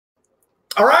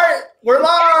All right, we're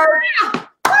live. Yeah.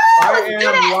 I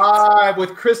am live with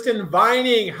Kristin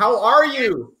Vining. How are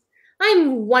you?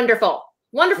 I'm wonderful.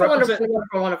 Wonderful.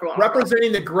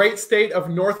 Representing the great state of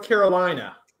North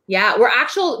Carolina. Yeah, we're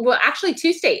actually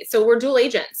two states, so we're dual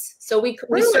agents. So we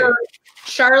Really? serve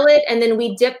Charlotte, and then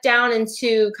we dip down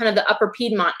into kind of the upper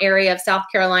Piedmont area of South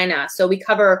Carolina. So we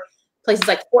cover places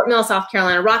like Fort Mill, South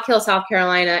Carolina, Rock Hill, South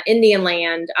Carolina, Indian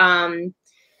Land.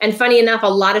 And funny enough, a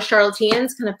lot of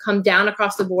Charlotteans kind of come down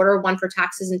across the border, one for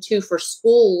taxes and two for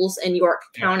schools in York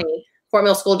County. Fort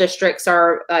Mill school districts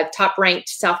are top ranked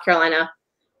South Carolina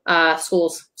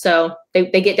schools. So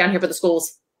they get down here for the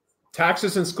schools.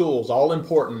 Taxes and schools, all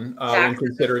important when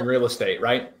considering real estate,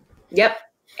 right? Yep.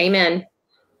 Amen.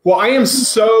 Well, I am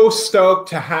so stoked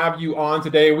to have you on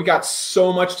today. We got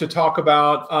so much to talk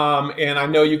about, and I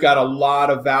know you got a lot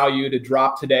of value to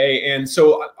drop today. And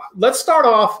so let's start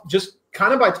off just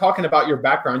kind of by talking about your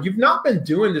background. You've not been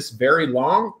doing this very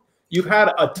long. You've had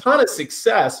a ton of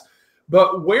success,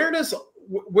 but where does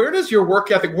your work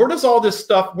ethic, where does all this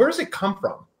stuff, where does it come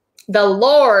from? The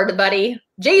Lord, buddy.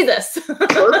 Jesus.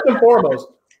 First and foremost.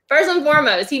 First and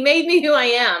foremost, he made me who I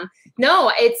am.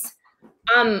 No, it's,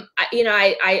 the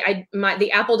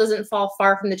apple doesn't fall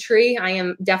far from the tree. I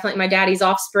am definitely my daddy's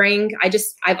offspring.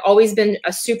 I've always been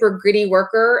a super gritty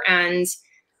worker, and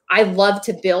I love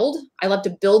to build. I love to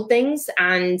build things.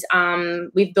 And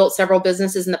we've built several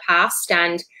businesses in the past,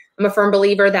 and I'm a firm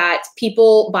believer that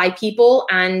people buy people.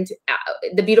 And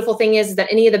the beautiful thing is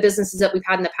that any of the businesses that we've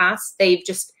had in the past,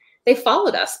 they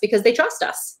followed us because they trust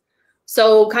us.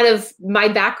 So kind of my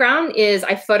background is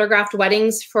I photographed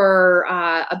weddings for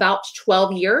about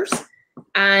 12 years.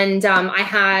 And I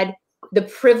had the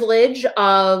privilege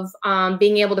of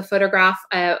being able to photograph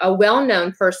a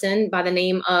well-known person by the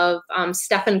name of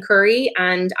Stephen Curry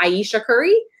and Aisha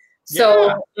Curry.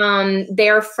 So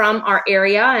they're from our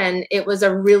area, and it was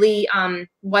a really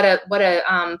what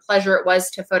a pleasure it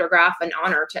was to photograph, an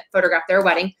honor to photograph their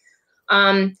wedding.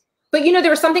 But, there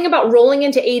was something about rolling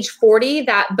into age 40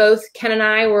 that both Ken and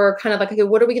I were kind of like, okay,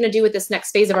 what are we going to do with this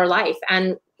next phase of our life?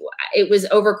 And it was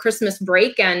over Christmas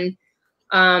break, and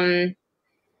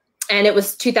it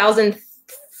was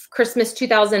Christmas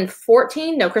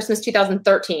 2013.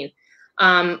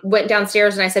 Went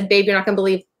downstairs and I said, babe, you're not going to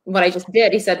believe what I just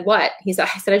did. He said, what? I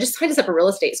said, I just signed us up for real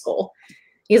estate school.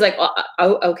 He's like,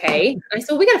 oh, okay. And I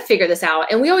said, we got to figure this out.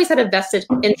 And we always had a vested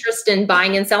interest in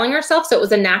buying and selling ourselves. So it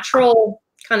was a natural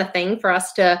kind of thing for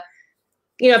us to,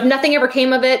 if nothing ever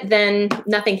came of it, then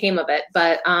nothing came of it.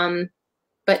 But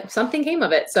something came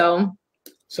of it. So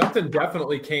something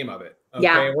definitely came of it. Okay?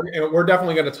 Yeah. We're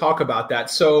definitely going to talk about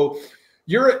that. So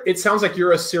it sounds like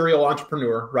you're a serial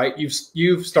entrepreneur, right?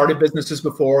 You've started businesses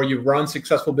before, you've run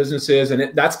successful businesses,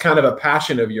 and that's kind of a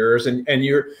passion of yours. And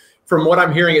you're, from what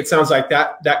I'm hearing, it sounds like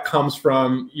that comes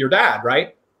from your dad,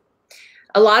 right?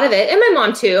 A lot of it, and my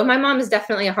mom too. My mom is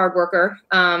definitely a hard worker.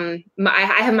 I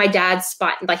have my dad's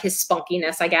spot, like his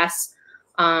spunkiness, I guess.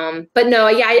 But no,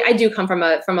 yeah, I do come from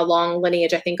a long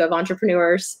lineage, I think, of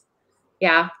entrepreneurs.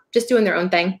 Yeah, just doing their own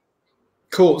thing.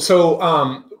 Cool.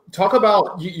 So talk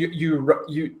about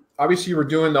you. Obviously, you were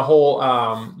doing the whole.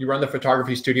 You run the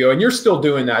photography studio, and you're still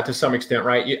doing that to some extent,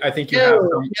 right? I think you have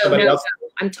somebody else.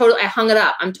 I hung it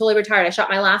up. I'm totally retired. I shot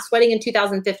my last wedding in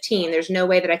 2015. There's no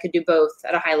way that I could do both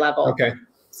at a high level. Okay.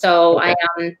 So I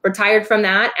retired from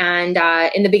that. And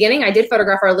in the beginning, I did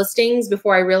photograph our listings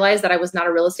before I realized that I was not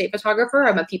a real estate photographer.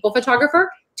 I'm a people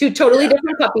photographer. Two totally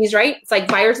different puppies, right? It's like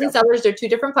buyers and sellers. They're two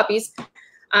different puppies.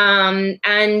 And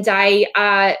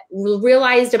I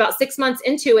realized about 6 months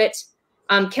into it,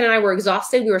 Ken and I were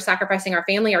exhausted. We were sacrificing our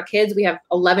family, our kids. We have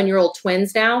 11-year-old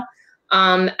twins now.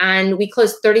 And we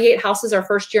closed 38 houses our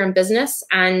first year in business,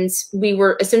 and we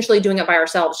were essentially doing it by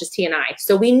ourselves, just he and I.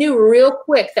 So we knew real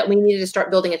quick that we needed to start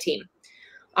building a team.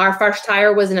 Our first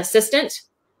hire was an assistant.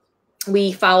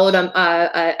 We followed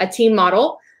a team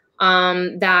model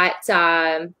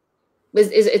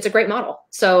it's a great model.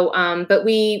 So, but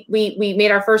we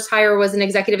made our first hire was an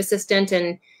executive assistant,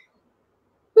 and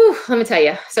whew, let me tell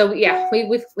you. So yeah,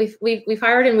 we've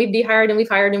hired and we've dehired and we've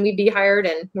hired and we've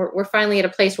dehired, and we're finally at a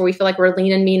place where we feel like we're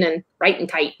lean and mean and right and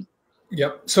tight.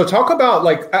 Yep. So talk about,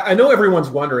 like, I know everyone's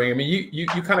wondering. I mean, you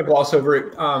kind of gloss over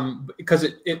it because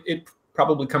it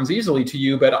probably comes easily to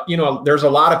you, but there's a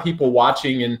lot of people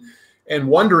watching and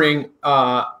wondering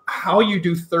how you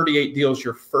do 38 deals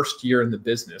your first year in the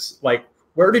business. Like,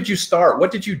 where did you start?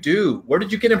 What did you do? Where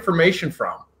did you get information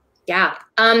from? Yeah.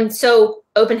 So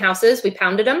open houses, we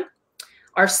pounded them.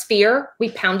 Our sphere,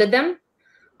 we pounded them.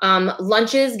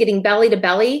 Lunches, getting belly to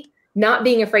belly, not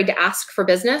being afraid to ask for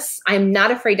business. I'm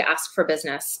not afraid to ask for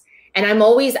business. And I'm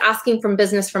always asking from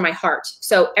business from my heart.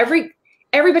 So every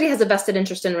everybody has a vested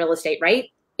interest in real estate, right?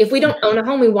 If we don't own a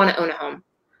home, we want to own a home.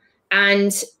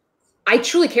 And I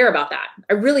truly care about that.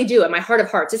 I really do, at my heart of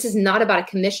hearts. This is not about a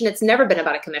commission. It's never been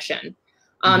about a commission.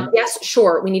 Yes,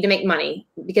 sure, we need to make money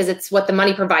because it's what the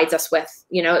money provides us with.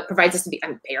 You know, it provides us to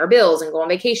pay our bills and go on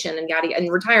vacation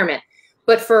and retirement.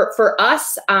 But for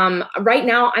us, right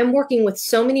now, I'm working with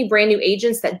so many brand new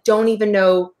agents that don't even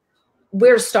know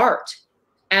where to start.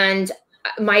 And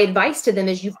my advice to them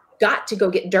is you've got to go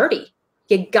get dirty.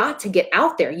 You got to get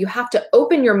out there. You have to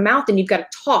open your mouth and you've got to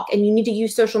talk, and you need to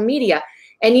use social media,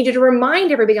 and you need to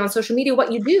remind everybody on social media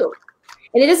what you do.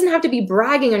 And it doesn't have to be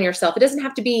bragging on yourself. It doesn't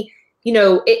have to be, you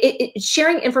know,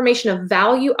 sharing information of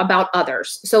value about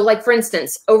others. So like, for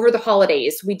instance, over the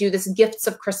holidays, we do this Gifts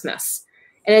of Christmas,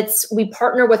 and we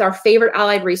partner with our favorite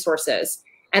allied resources,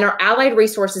 and our allied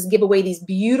resources give away these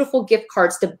beautiful gift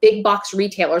cards to big box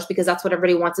retailers because that's what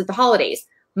everybody wants at the holidays.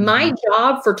 My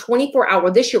job for 24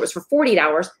 hours, this year was for 48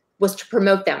 hours, was to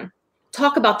promote them,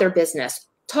 talk about their business,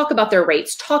 talk about their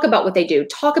rates, talk about what they do,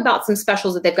 talk about some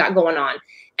specials that they've got going on.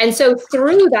 And so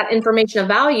through that information of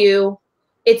value,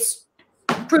 it's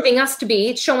proving us to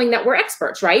be, showing that we're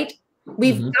experts, right?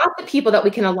 We've got the people that we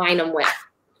can align them with.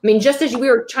 I mean, just as we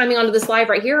were chiming onto this live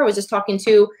right here, I was just talking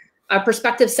to a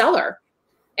prospective seller.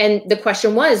 And the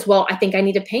question was, well, I think I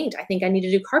need to paint. I think I need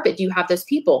to do carpet. Do you have those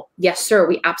people? Yes, sir,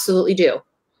 we absolutely do.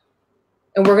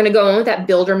 And we're going to go on with that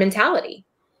builder mentality.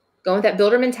 Go with that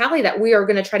builder mentality that we are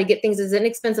going to try to get things as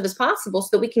inexpensive as possible so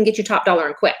that we can get you top dollar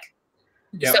and quick.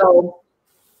 Yep. So,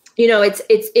 you know,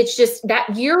 it's just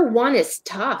that year one is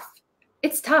tough.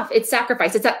 It's tough. It's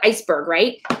sacrifice. It's that iceberg,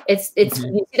 right? It's you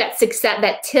see that success,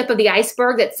 that tip of the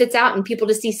iceberg that sits out, and people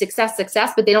just see success,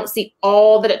 but they don't see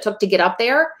all that it took to get up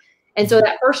there. And so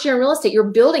that first year in real estate, you're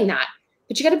building that.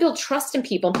 But you got to build trust in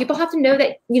people. And people have to know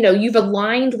that, you know, you've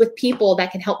aligned with people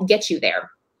that can help get you there.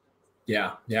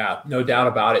 Yeah, no doubt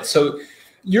about it. So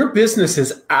your business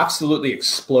has absolutely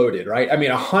exploded, right? I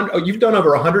mean, you've done over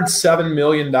 $107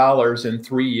 million in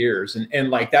 3 years. And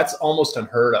like, that's almost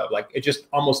unheard of. Like, it just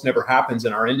almost never happens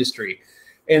in our industry.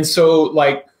 And so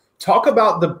like, talk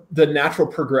about the natural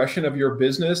progression of your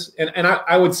business. And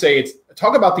I would say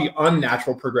talk about the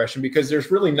unnatural progression, because there's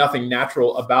really nothing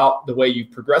natural about the way you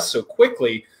progress so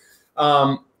quickly.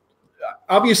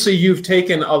 Obviously you've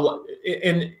taken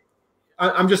and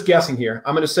I'm just guessing here.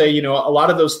 I'm going to say, you know, a lot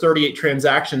of those 38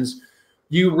 transactions,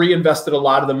 you reinvested a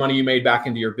lot of the money you made back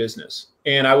into your business.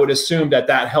 And I would assume that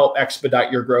helped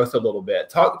expedite your growth a little bit.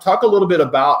 Talk a little bit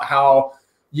about how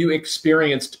you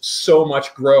experienced so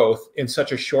much growth in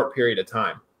such a short period of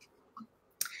time.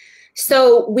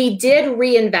 So we did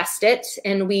reinvest it,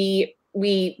 and we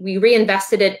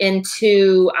reinvested it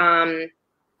into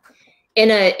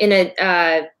in a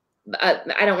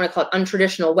I don't want to call it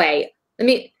untraditional way.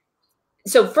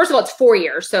 So first of all, it's 4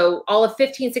 years. So all of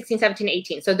 15, 16, 17,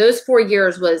 18. So those 4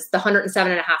 years was the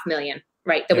 107.5 million,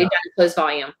 right? That we've done in closed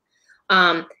volume.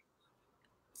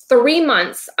 3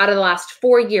 months out of the last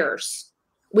 4 years,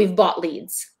 we've bought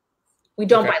leads. We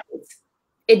don't buy leads.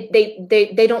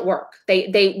 They don't work.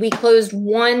 We closed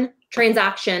one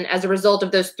transaction as a result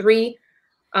of those 3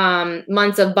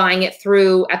 months of buying it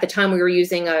through. At the time, we were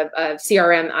using a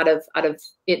CRM out of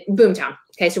Boomtown.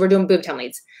 Okay, so we're doing Boomtown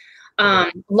leads.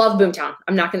 Love Boomtown.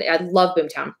 I love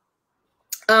Boomtown.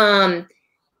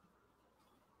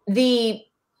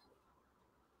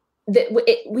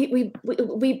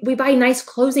 We buy nice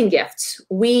closing gifts.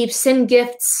 We send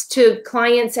gifts to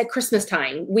clients at Christmas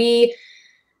time. We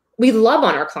love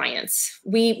on our clients.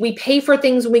 We pay for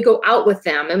things when we go out with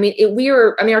them. I mean,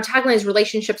 our tagline is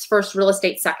relationships first, real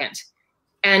estate second.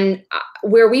 And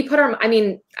where we put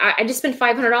I just spent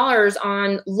 $500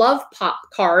 on love pop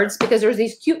cards, because there's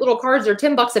these cute little cards. They're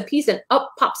 $10 a piece, and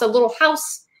up pops a little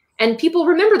house, and people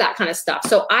remember that kind of stuff.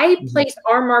 So I placed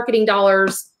our marketing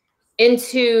dollars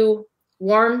into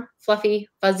warm, fluffy,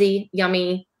 fuzzy,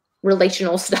 yummy,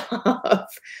 relational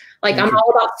stuff. Like, I'm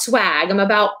all about swag. I'm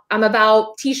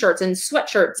about t-shirts and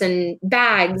sweatshirts and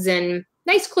bags and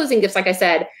nice closing gifts. Like I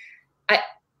said,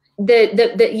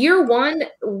 the year one,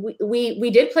 we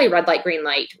did play red light, green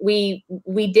light. We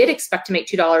did expect to make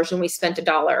 $2 and we spent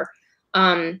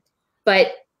 $1. But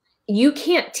you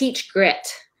can't teach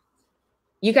grit.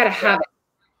 You got to have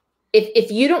it.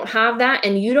 If you don't have that,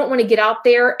 and you don't want to get out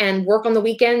there and work on the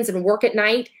weekends and work at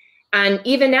night, and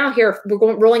even now here, we're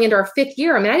rolling into our 5th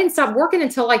year. I mean, I didn't stop working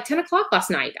until like 10 o'clock last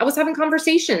night. I was having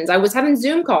conversations. I was having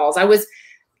Zoom calls. I was,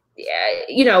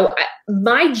 you know,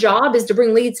 my job is to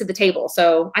bring leads to the table.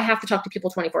 So I have to talk to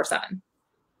people 24/7.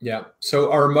 Yeah.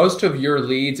 So are most of your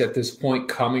leads at this point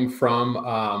coming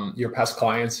from your past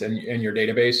clients and your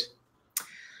database?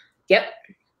 Yep.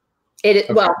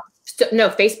 Well, No,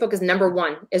 Facebook is number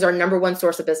one, is our number one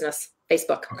source of business,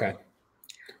 Facebook. Okay.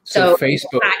 So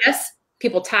Facebook.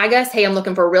 People tag us. Hey, I'm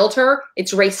looking for a realtor.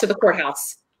 It's race to the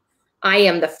courthouse. I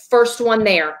am the first one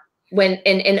there. And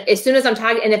as soon as I'm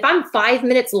tagged, and if I'm 5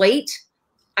 minutes late,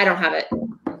 I don't have it.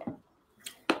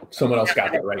 Someone else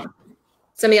got it right.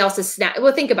 Somebody else is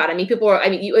well, think about it. I mean, people are,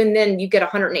 and then you get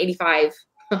 185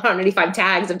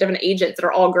 tags of different agents that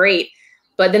are all great,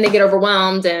 but then they get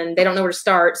overwhelmed and they don't know where to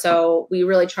start. So we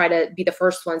really try to be the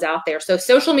first ones out there. So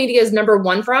social media is number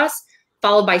one for us,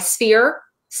 followed by sphere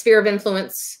of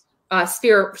influence,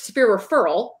 sphere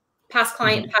referral, past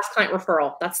client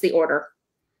referral. That's the order.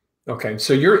 Okay.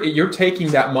 So you're taking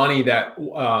that money that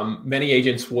many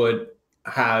agents would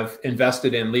have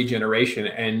invested in lead generation,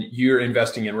 and you're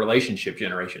investing in relationship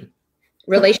generation.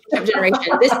 Relationship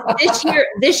generation.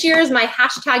 This year is my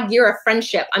hashtag year of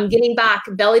friendship. I'm getting back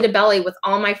belly to belly with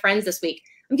all my friends this week.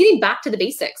 I'm getting back to the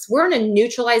basics. We're in a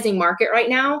neutralizing market right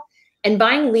now, and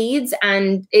buying leads,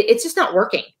 and it's just not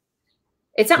working.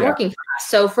 It's not working for us.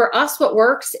 So for us, what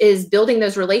works is building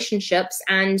those relationships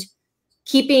and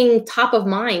keeping top of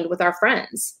mind with our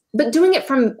friends, but doing it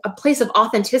from a place of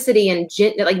authenticity and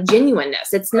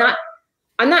genuineness. It's not,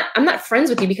 I'm not friends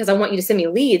with you because I want you to send me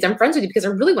leads. I'm friends with you because I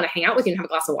really want to hang out with you and have a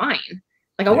glass of wine.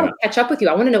 Like I want to catch up with you.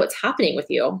 I want to know what's happening with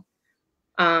you.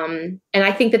 And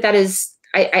I think that is,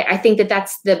 I think that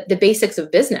that's the basics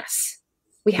of business.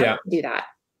 We have to do that.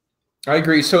 I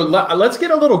agree. So let's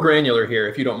get a little granular here,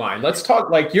 if you don't mind. Let's talk,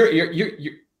 like you're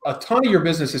a ton of your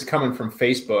business is coming from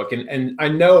Facebook. And I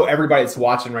know everybody that's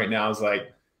watching right now is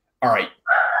like, all right,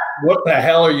 what the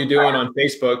hell are you doing on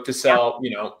Facebook to sell,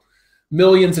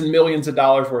 millions and millions of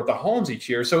dollars worth of homes each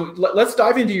year? So let's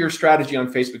dive into your strategy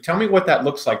on Facebook. Tell me what that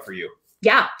looks like for you.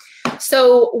 Yeah.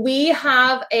 So we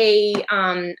have a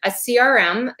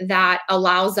CRM that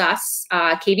allows us,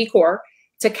 KV Core,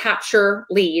 to capture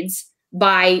leads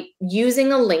by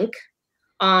using a link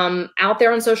out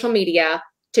there on social media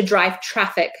to drive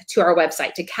traffic to our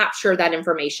website, to capture that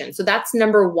information. So that's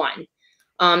number one,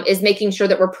 is making sure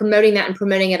that we're promoting that and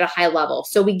promoting it at a high level.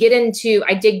 So I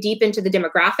dig deep into the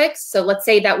demographics. So let's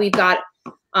say that we've got,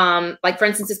 like for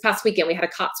instance, this past weekend, we had a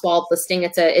Cotswold listing.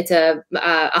 It's a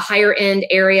higher end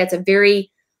area. It's a very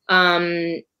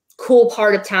cool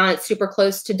part of town. It's super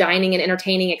close to dining and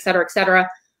entertaining, et cetera, et cetera.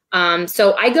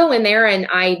 So I go in there and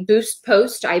I boost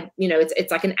post.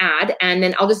 It's like an ad, and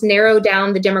then I'll just narrow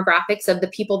down the demographics of the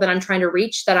people that I'm trying to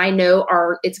reach that I know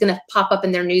it's going to pop up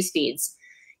in their news feeds.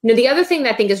 The other thing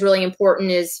that I think is really important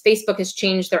is Facebook has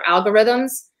changed their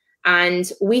algorithms,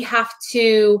 and we have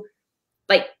to,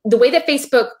 like, the way that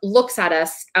Facebook looks at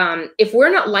us, if we're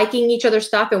not liking each other's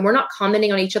stuff and we're not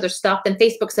commenting on each other's stuff, then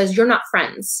Facebook says you're not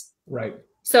friends. Right.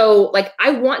 So like,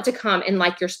 I want to come and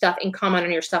like your stuff and comment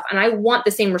on your stuff. And I want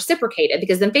the same reciprocated,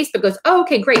 because then Facebook goes, oh,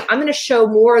 okay, great. I'm going to show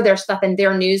more of their stuff in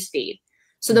their news feed.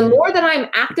 So the more that I'm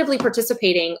actively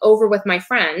participating over with my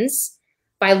friends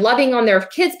by loving on their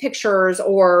kids' pictures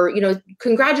or,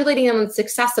 congratulating them on the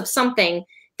success of something,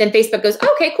 then Facebook goes,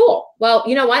 okay, cool. Well,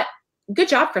 you know what? Good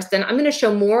job, Kristin. I'm going to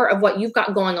show more of what you've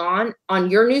got going on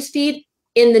your news feed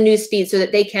in the news feed, so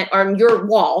that they can, on your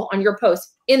wall, on your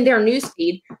post, in their news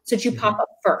feed, so that you pop up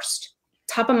first.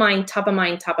 Top of mind, top of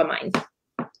mind, top of mind.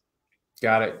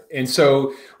 Got it. And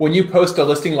so when you post a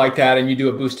listing like that and you do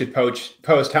a boosted post,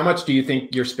 how much do you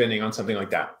think you're spending on something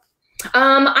like that?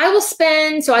 I will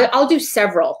spend, I'll do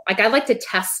several. Like, I like to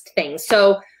test things.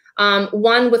 So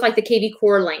one with like the KV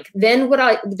Core link. Then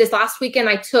this last weekend,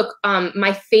 I took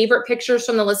my favorite pictures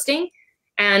from the listing,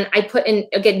 and I put in,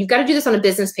 again, you've got to do this on a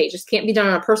business page. This can't be done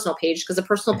on a personal page, because the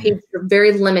personal pages are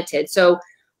very limited. So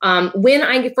when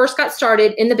I first got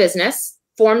started in the business,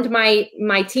 formed my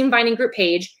Team Vining group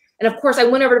page. And of course, I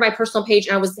went over to my personal page,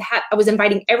 and I was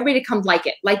inviting everybody to come like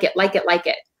it.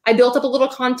 I built up a little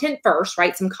content first,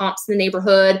 right? Some comps in the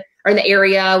neighborhood or in the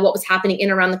area, what was happening in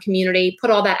and around the community, put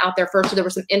all that out there first. So there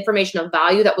was some information of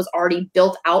value that was already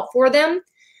built out for them,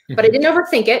 but I didn't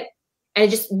overthink it. And I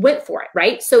just went for it,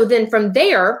 right? So then from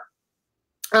there,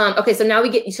 okay, so now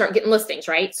you start getting listings,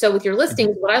 right? So with your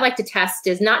listings, what I like to test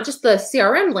is not just the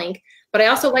CRM link, but I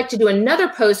also like to do another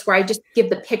post where I just give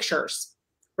the pictures,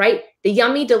 right? The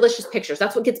yummy, delicious pictures.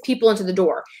 That's what gets people into the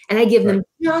door. And I give them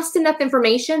just enough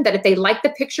information that if they like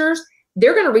the pictures,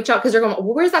 they're going to reach out, because they're going,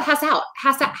 well, where's that house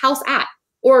at?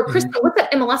 Or Kristin, what's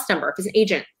that MLS number if it's an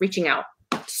agent reaching out?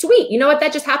 Sweet. You know what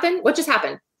that just happened? What just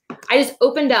happened? I just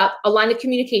opened up a line of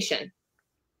communication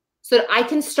so that I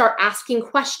can start asking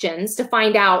questions to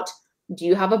find out, do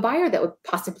you have a buyer that would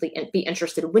possibly be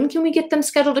interested? When can we get them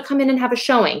scheduled to come in and have a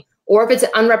showing? Or if it's an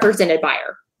unrepresented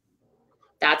buyer.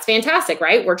 That's fantastic,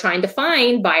 right? We're trying to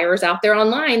find buyers out there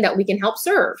online that we can help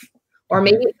serve. Or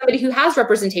maybe it's somebody who has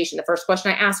representation. The first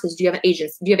question I ask is, do you have an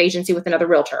agent? Do you have agency with another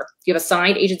realtor? Do you have a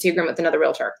signed agency agreement with another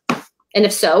realtor? And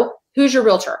if so, who's your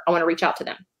realtor? I want to reach out to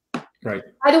them. Right.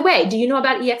 By the way, do you know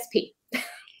about EXP?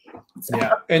 So.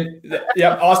 Yeah. And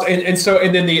awesome.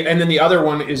 And then the other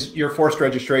one is your forced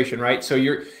registration, right? So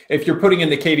if you're putting in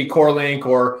the KV Core link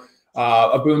or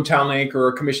a Boomtown link or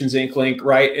a Commissions Inc. link,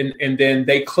 right? And then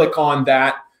they click on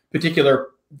that particular,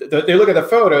 they look at the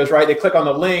photos, right? They click on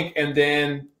the link and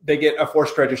then they get a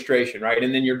forced registration, right?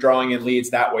 And then you're drawing in leads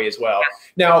that way as well.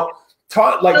 Yeah. Now,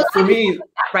 for me,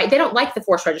 right? They don't like the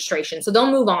forced registration, so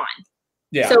they'll move on.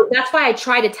 Yeah. So that's why I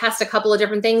try to test a couple of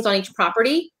different things on each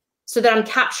property, so that I'm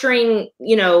capturing,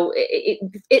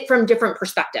 it from different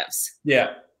perspectives.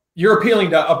 Yeah, you're appealing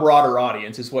to a broader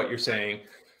audience, is what you're saying.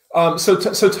 So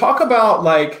talk about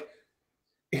like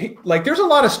there's a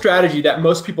lot of strategy that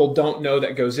most people don't know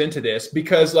that goes into this,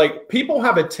 because like people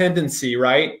have a tendency,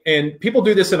 right? And people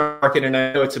do this in our market, and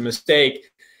I know it's a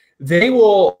mistake.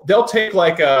 They'll take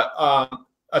like a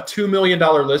 $2 million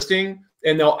listing,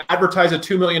 and they'll advertise a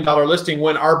 $2 million listing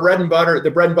when the bread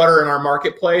and butter in our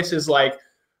marketplace is like,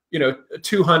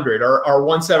 200 or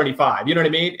 175, you know what I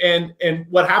mean? And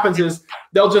what happens is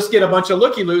they'll just get a bunch of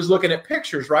looky-loos looking at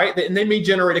pictures, right? And they may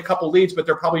generate a couple leads, but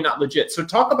they're probably not legit. So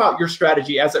talk about your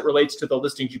strategy as it relates to the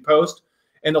listings you post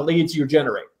and the leads you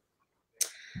generate.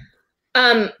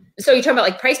 So you're talking about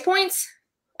like price points?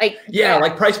 Like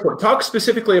price point. Talk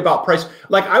specifically about price.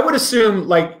 Like I would assume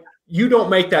like you don't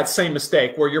make that same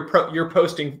mistake where you're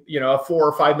posting, a $4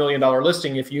 or $5 million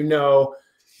listing if you know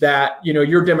that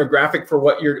your demographic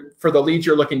for the leads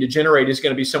you're looking to generate is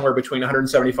going to be somewhere between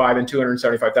 $175,000 and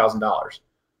 $275,000.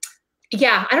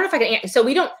 Yeah, I don't know if I can. So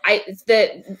we don't.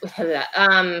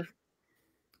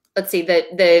 Let's see.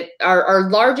 Our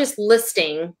largest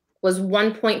listing was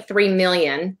 1.3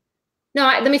 million. No,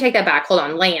 let me take that back. Hold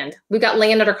on. Land. We've got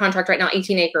land under contract right now,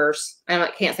 18 acres. I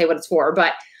can't say what it's for,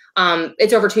 but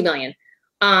it's over 2 million.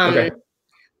 Okay.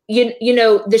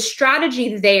 The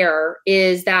strategy there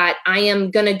is that I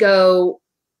am going to go,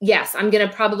 yes, I'm going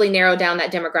to probably narrow down that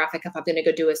demographic if I'm going to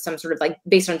go do some sort of like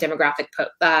based on demographic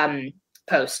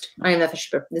post. I don't know if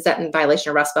is that in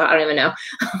violation of RESPA? I don't even know.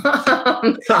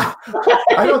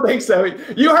 I don't think so.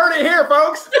 You heard it here,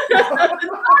 folks.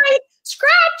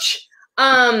 Scratch.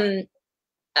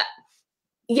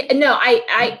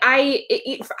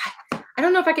 I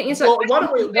don't know if I can answer. Well,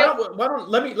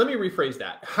 let me rephrase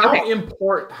that.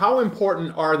 How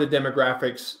important are the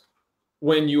demographics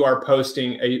when you are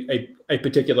posting a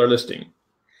particular listing?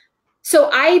 So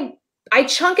I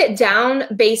chunk it down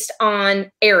based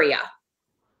on area.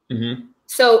 Mm-hmm.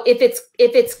 So if it's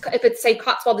say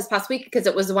Cotswold this past week, because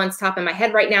it was the one's top in my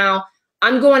head right now,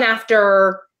 I'm going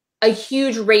after a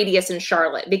huge radius in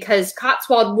Charlotte, because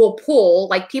Cotswold will pull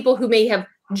like people who may have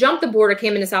jumped the border,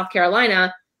 came into South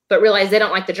Carolina, but realize they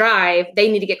don't like the drive.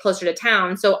 They need to get closer to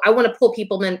town. So I want to pull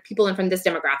people in from this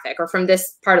demographic or from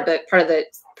this part of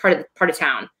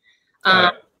town.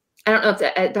 I don't know if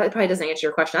that probably doesn't answer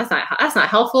your question. That's not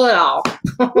helpful at all.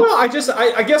 Well, I guess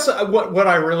what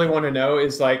I really want to know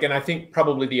is like, and I think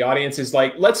probably the audience is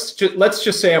like, let's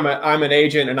just say I'm an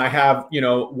agent and I have,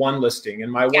 one listing,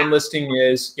 and my one listing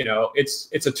is,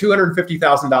 it's a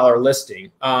 $250,000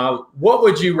 listing. What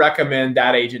would you recommend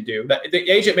that agent do?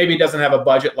 The agent maybe doesn't have a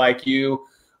budget like you,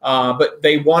 but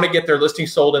they want to get their listing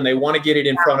sold and they want to get it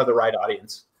in front of the right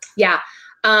audience. Yeah.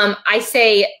 I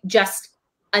say just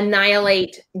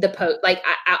annihilate the post. Like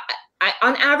I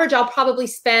on average, I'll probably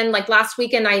spend, like last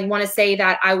weekend, I want to say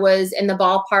that I was in the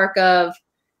ballpark of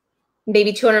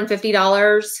maybe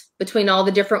 $250 between all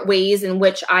the different ways in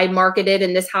which I marketed,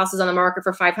 and this house is on the market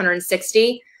for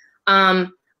 $560. I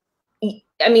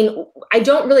mean, I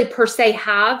don't really per se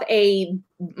have a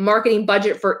marketing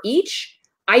budget for each.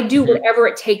 I do whatever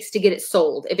it takes to get it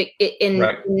sold.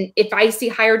 If I see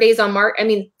higher days on market, I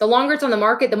mean, the longer it's on the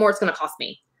market, the more it's going to cost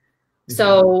me.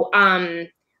 So,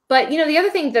 but the other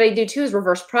thing that I do too is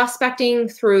reverse prospecting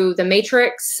through the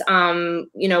matrix.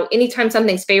 Anytime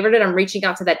something's favorited, I'm reaching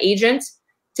out to that agent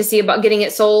to see about getting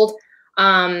it sold.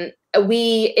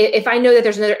 If I know that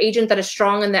there's another agent that is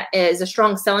strong and that is a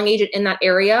strong selling agent in that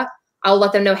area, I'll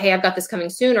let them know, hey, I've got this coming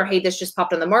soon, or hey, this just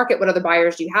popped on the market. What other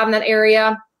buyers do you have in that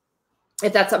area?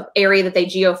 If that's an area that they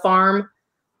geo farm,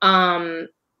 I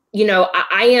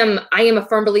am a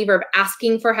firm believer of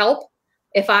asking for help.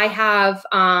 If I have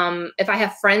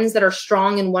friends that are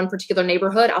strong in one particular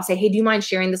neighborhood, I'll say, hey, do you mind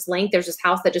sharing this link? There's this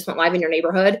house that just went live in your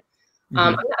neighborhood.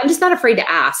 I'm just not afraid to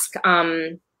ask.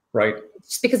 Right.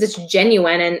 Just because it's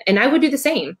genuine, and I would do the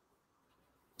same.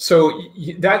 So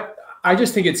I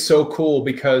just think it's so cool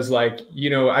because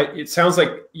it sounds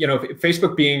like,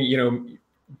 Facebook being,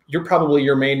 you're probably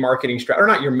your main marketing strategy, or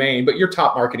not your main, but your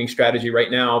top marketing strategy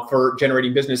right now for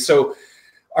generating business. So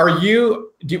would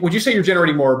you say you're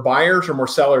generating more buyers or more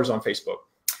sellers on Facebook?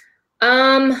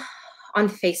 On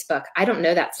Facebook, I don't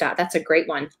know that stat. That's a great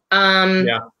one.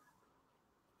 Yeah.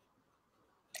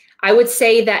 I would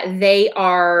say that they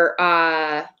are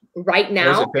right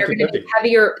now they're going to be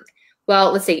heavier.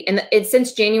 Well, let's see. And it's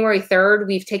since January 3rd,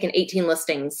 we've taken 18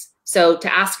 listings. So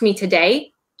to ask me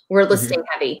today, we're listing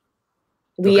heavy.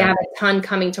 We have a ton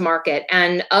coming to market,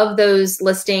 and of those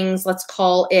listings, let's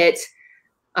call it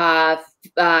off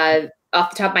the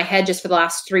top of my head, just for the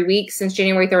last 3 weeks since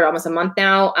January 3rd, almost a month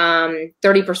now,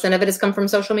 30% of it has come from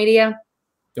social media.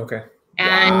 Okay.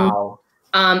 And wow.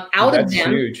 Out That's of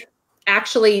them, huge.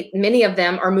 Actually, many of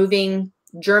them are moving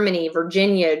Germany,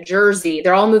 Virginia, Jersey.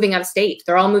 They're all moving out of state.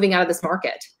 They're all moving out of this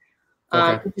market,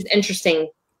 which is interesting.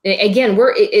 Again,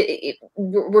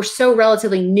 we're so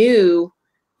relatively new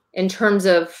in terms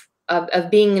of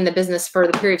being in the business for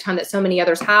the period of time that so many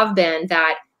others have been,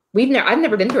 that I've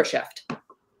never been through a shift.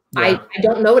 Yeah. I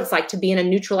don't know what it's like to be in a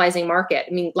neutralizing market.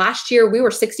 I mean, last year we were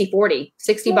 60-40,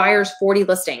 60 buyers, 40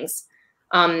 listings,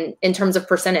 in terms of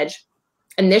percentage.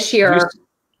 And this year,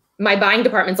 my buying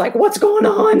department's like, what's going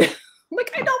on? I'm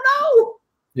like, I don't know.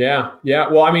 Yeah. Yeah.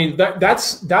 Well, I mean,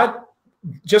 that's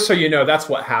just so you know, that's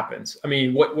what happens. I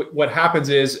mean, what happens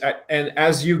is, and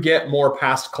as you get more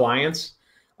past clients,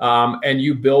 and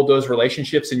you build those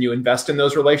relationships and you invest in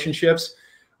those relationships,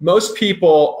 most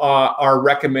people are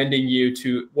recommending you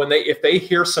to, if they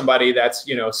hear somebody that's,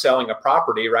 selling a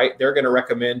property, right, they're going to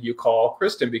recommend you call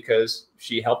Kristin because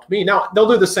she helped me. Now they'll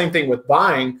do the same thing with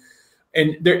buying,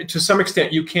 and to some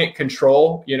extent you can't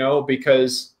control,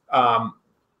 because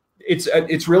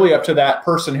it's really up to that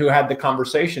person who had the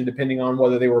conversation, depending on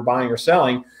whether they were buying or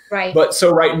selling. Right. But so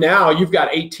right now you've got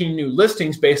 18 new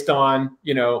listings based on,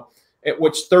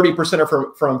 which 30% are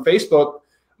from Facebook,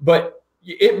 but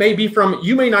it may be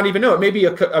you may not even know, it may be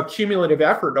a cumulative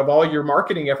effort of all your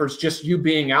marketing efforts, just you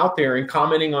being out there and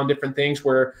commenting on different things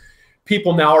where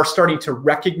people now are starting to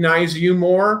recognize you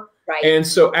more. Right. And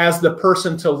so as the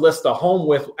person to list a home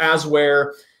with, as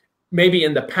where maybe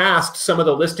in the past, some of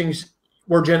the listings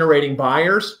were generating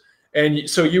buyers, and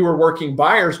so you were working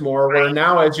buyers more, where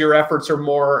now as your efforts are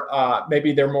more,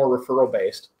 maybe they're more referral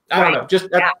based. I don't know. Just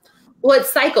well, it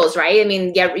cycles, right? I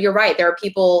mean, yeah, you're right. There are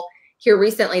people here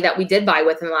recently that we did buy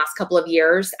with in the last couple of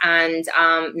years, and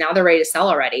now they're ready to sell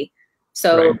already.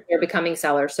 So they're becoming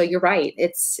sellers. So you're right.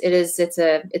 It's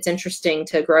interesting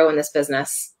to grow in this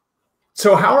business.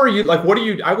 So how are you, like,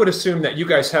 I would assume that you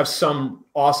guys have some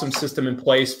awesome system in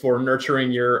place for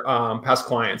nurturing your past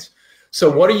clients. So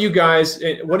what are you guys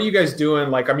doing?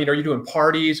 Like, I mean, are you doing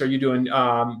parties? Are you doing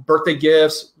birthday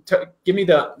gifts? Give me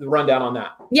the rundown on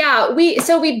that. Yeah, we've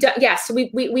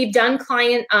done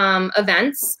client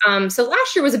events. So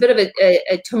last year was a bit of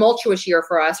a tumultuous year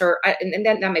for us, and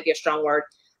that might be a strong word.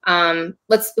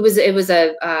 It was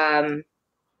a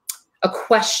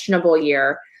questionable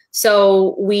year.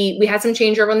 So we had some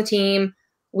changeover on the team.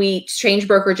 We changed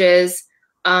brokerages.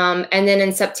 And then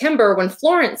in September, when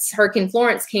Hurricane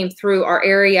Florence came through our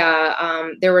area,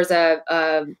 there was a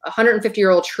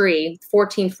 150-year-old tree,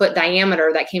 14-foot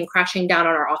diameter, that came crashing down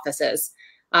on our offices.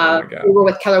 We were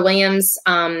with Keller Williams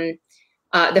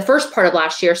the first part of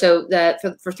last year. So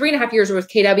for 3.5 years, we were with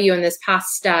KW, and this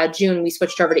past June, we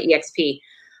switched over to EXP.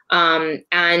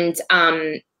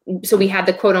 So we had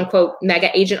the quote unquote mega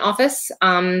agent office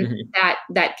that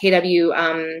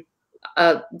KW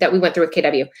that we went through with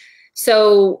KW.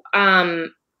 So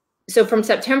from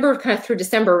September kind of through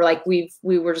December, like we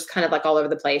were just kind of like all over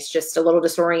the place, just a little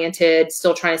disoriented,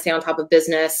 still trying to stay on top of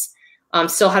business.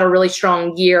 Still had a really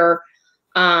strong year.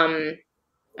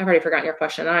 I've already forgotten your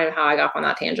question. I don't know how I got off on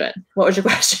that tangent. What was your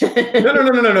question?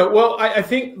 No. Well, I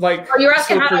think like, you're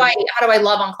asking how do I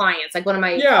love on clients? Like, what am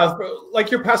I? Yeah,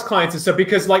 like your past clients and stuff,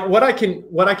 because like what I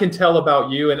can tell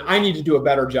about you, and I need to do a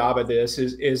better job of this,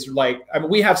 is like, I mean,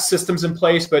 we have systems in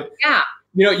place, but yeah.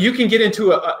 You can get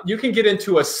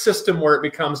into a system where it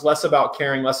becomes less about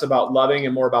caring, less about loving,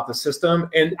 and more about the system.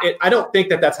 And I don't think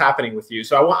that's happening with you.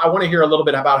 So I want to hear a little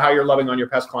bit about how you're loving on your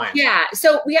past clients. Yeah.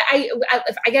 So I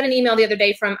got an email the other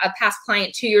day from a past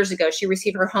client 2 years ago. She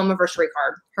received her home anniversary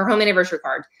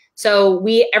card. So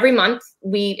every month,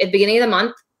 at the beginning of the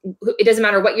month, it doesn't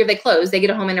matter what year they close, they get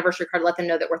a home anniversary card, let them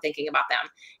know that we're thinking about them.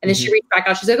 And then she reached back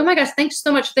out. She's like, oh my gosh, thanks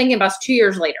so much for thinking about us 2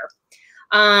 years later.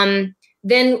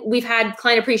 Then we've had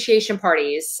client appreciation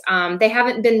parties. They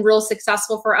haven't been real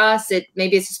successful for us.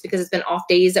 Maybe it's just because it's been off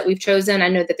days that we've chosen. I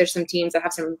know that there's some teams that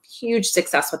have some huge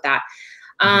success with that.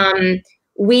 I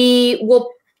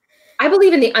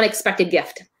believe in the unexpected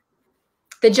gift,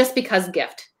 the just because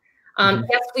gift.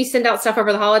 Yes, we send out stuff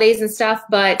over the holidays and stuff,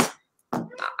 but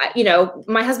you know,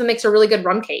 my husband makes a really good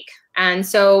rum cake. And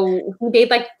so we made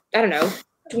like, I don't know,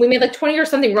 we made like 20 or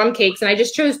something rum cakes. And I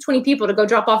just chose 20 people to go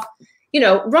drop off, you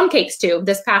know, rum cakes to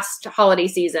this past holiday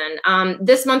season.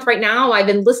 This month right now, I've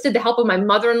enlisted the help of my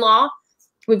mother-in-law.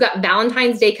 We've got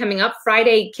Valentine's Day coming up.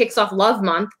 Friday kicks off Love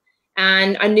Month.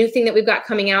 And a new thing that we've got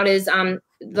coming out is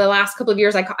the last couple of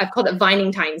years, I've called it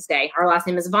Viningtine's Day. Our last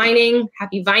name is Vining.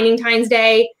 Happy Viningtine's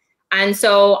Day. And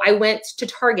so I went to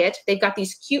Target. They've got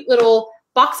these cute little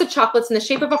box of chocolates in the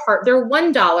shape of a heart. They're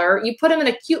 $1. You put them in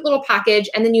a cute little package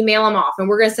and then you mail them off. And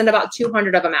we're going to send about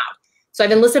 200 of them out. So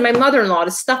I've enlisted my mother-in-law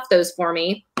to stuff those for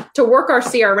me, to work our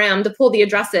CRM, to pull the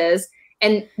addresses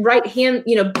and write him,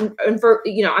 you know, I'm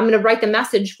going to write the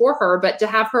message for her, but to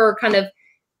have her kind of,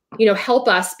 you know, help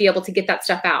us be able to get that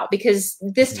stuff out, because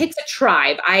this takes a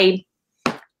tribe. I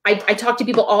talk to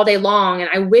people all day long, and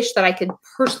I wish that I could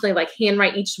personally like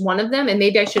handwrite each one of them. And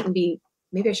maybe I shouldn't be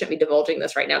divulging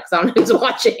this right now because I don't know who's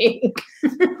watching.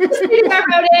 I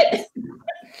wrote it.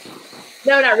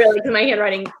 No, not really, because my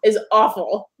handwriting is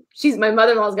awful. My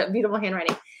mother-in-law's got beautiful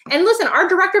handwriting. And listen, our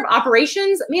director of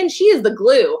operations, man, she is the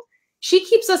glue. She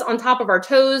keeps us on top of our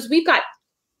toes. We've got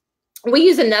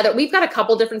a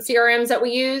couple different CRMs that we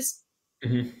use.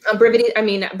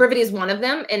 Brivity is one of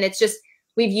them, and it's just,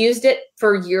 we've used it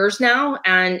for years now,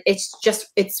 and it's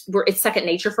second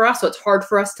nature for us. So it's hard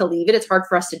for us to leave it. It's hard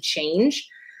for us to change.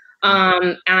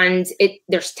 And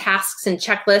there's tasks and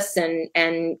checklists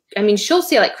and I mean, she'll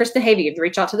say like, Kristin, hey, you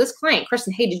reach out to this client.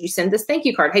 Kristin, hey, did you send this thank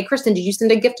you card? Hey, Kristin, did you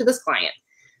send a gift to this client?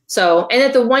 So, and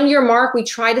at the 1 year mark, we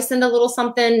try to send a little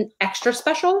something extra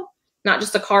special, not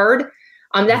just a card.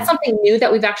 That's something new that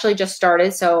we've actually just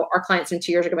started. So our clients in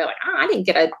 2 years are gonna be like, I didn't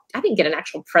get an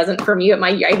actual present from you at my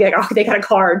year. They got a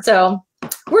card. So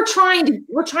we're trying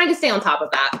to stay on top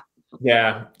of that.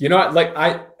 Yeah. You know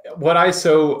what, what I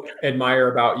so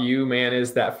admire about you, man,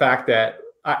 is that fact that,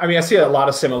 I mean, I see a lot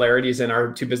of similarities in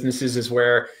our two businesses, is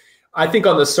where I think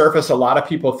on the surface, a lot of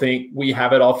people think we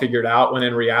have it all figured out, when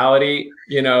in reality,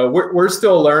 you know, we're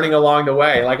still learning along the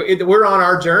way. Like we're on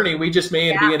our journey. We just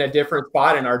may be in a different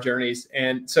spot in our journeys.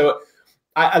 And so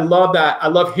I love that. I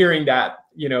love hearing that,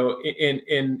 you know,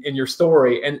 in your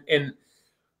story. And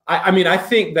I mean, I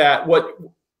think that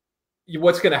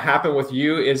what's going to happen with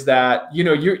you is that, you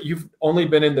know, you've only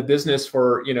been in the business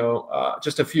for, you know,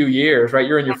 just a few years, right?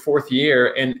 You're in your fourth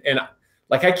year, and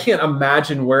like, I can't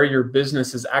imagine where your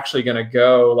business is actually going to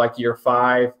go, like year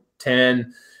 5,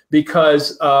 10,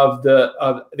 because of the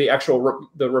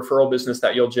referral business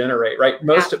that you'll generate, right?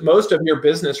 Most of your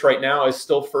business right now is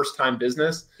still first time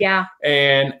business. Yeah.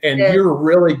 And you're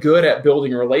really good at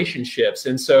building relationships.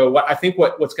 And so I think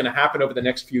what's going to happen over the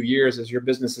next few years is your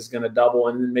business is going to double,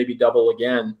 and then maybe double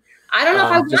again. I don't know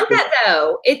if I want that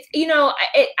though. It's, you know,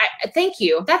 thank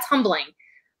you. That's humbling.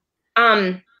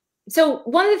 So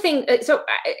one of the things,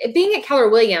 being at Keller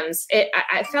Williams,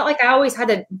 I felt like I always had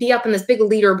to be up on this big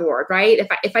leaderboard, right?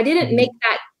 If I didn't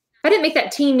make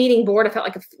that team meeting board, I felt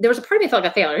like there was a part of me that felt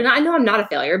like a failure. And I know I'm not a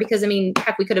failure, because I mean,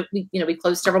 heck, we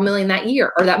closed several million that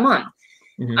year or that month.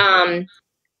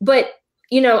 But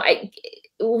you know,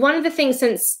 one of the things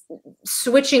since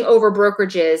switching over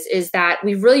brokerages is that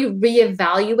we've really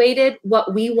reevaluated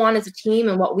what we want as a team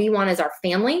and what we want as our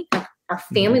family. Like, our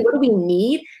family, what do we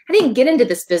need? I didn't get into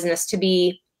this business to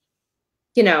be,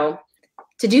 you know,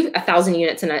 to do 1,000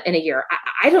 units in a year.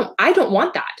 I don't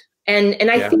want that.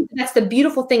 And I think that's the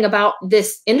beautiful thing about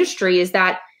this industry, is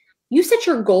that you set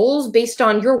your goals based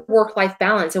on your work-life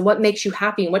balance and what makes you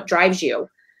happy and what drives you.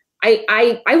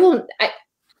 I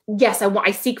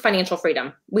seek financial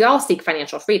freedom. We all seek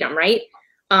financial freedom, right?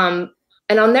 And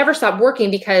I'll never stop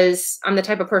working, because I'm the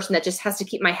type of person that just has to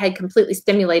keep my head completely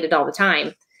stimulated all the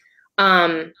time.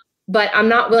 But I'm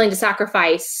not willing to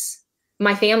sacrifice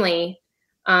my family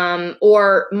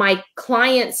or my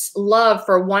clients' love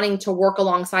for wanting to work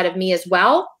alongside of me as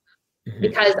well,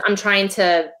 because I'm trying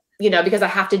to, you know, because I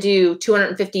have to do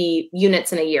 250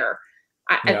 units in a year.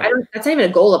 That's not even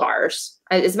a goal of ours.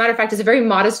 As a matter of fact, it's a very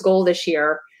modest goal this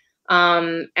year.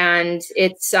 And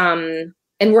it's, and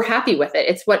we're happy with it.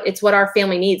 It's what our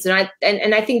family needs. And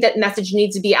I think that message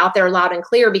needs to be out there loud and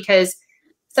clear, because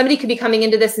somebody could be coming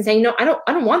into this and saying, no, I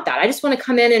don't want that. I just want to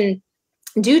come in and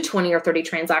do 20 or 30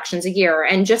 transactions a year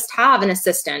and just have an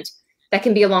assistant that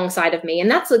can be alongside of me.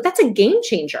 And that's a game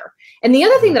changer. And the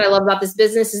other thing that I love about this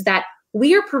business is that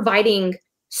we are providing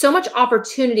so much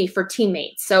opportunity for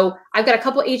teammates. So I've got a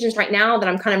couple agents right now that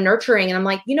I'm kind of nurturing, and I'm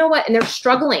like, you know what? And they're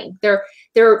struggling. They're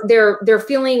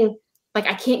feeling like,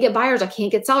 I can't get buyers. I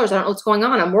can't get sellers. I don't know what's going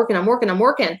on. I'm working.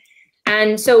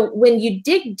 And so when you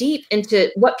dig deep into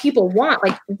what people want,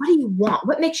 like, what do you want?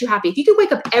 What makes you happy? If you could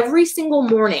wake up every single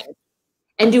morning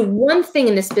and do one thing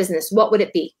in this business, what would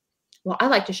it be? Well, I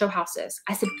like to show houses.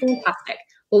 I said, fantastic.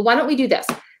 Well, why don't we do this?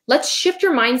 Let's shift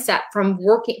your mindset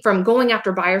from going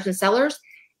after buyers and sellers,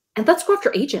 and let's go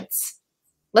after agents.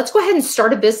 Let's go ahead and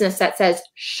start a business that says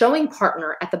showing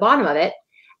partner at the bottom of it.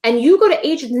 And you go to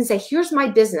agents and say, here's my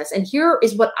business, and here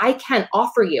is what I can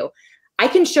offer you. I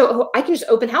can just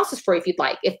open houses for you if you'd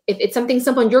like. If it's something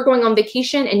simple and you're going on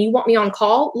vacation and you want me on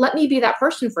call, let me be that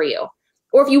person for you.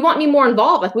 Or if you want me more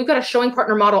involved, like we've got a showing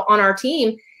partner model on our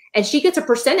team, and she gets a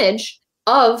percentage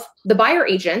of the buyer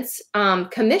agent's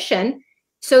commission,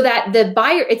 so that the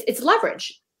buyer, it's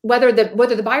leverage. Whether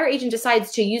the buyer agent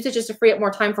decides to use it just to free up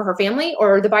more time for her family,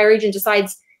 or the buyer agent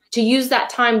decides to use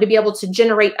that time to be able to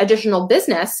generate additional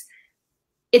business,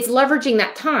 it's leveraging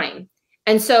that time.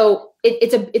 And so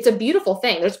it's a beautiful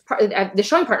thing. There's the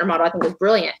showing partner model, I think, is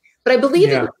brilliant. But I believe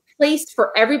it's placed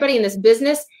for everybody in this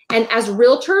business. And as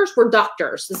realtors, we're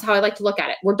doctors. This is how I like to look at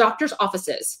it. We're doctors'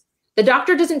 offices. The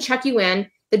doctor doesn't check you in.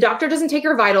 The doctor doesn't take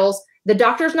your vitals. The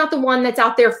doctor's not the one that's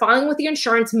out there filing with the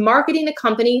insurance, marketing the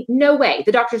company. No way.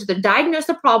 The doctor's to diagnose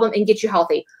the problem and get you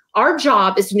healthy. Our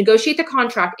job is to negotiate the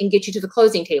contract and get you to the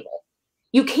closing table.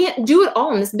 You can't do it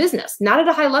all in this business, not at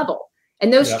a high level.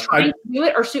 And those trying to do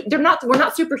it we're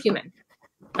not superhuman.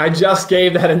 I just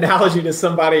gave that analogy to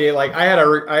somebody. Like I had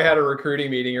a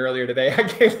recruiting meeting earlier today. I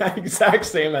gave that exact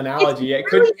same analogy. It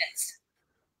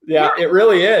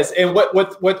really is. And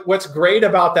what's great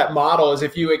about that model is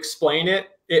if you explain it,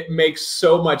 it makes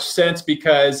so much sense,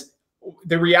 because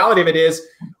the reality of it is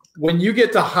when you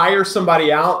get to hire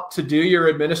somebody out to do your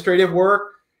administrative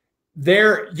work,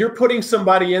 you're putting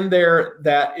somebody in there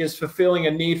that is fulfilling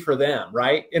a need for them,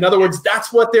 right? In other words,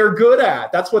 that's what they're good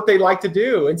at. That's what they like to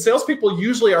do. And salespeople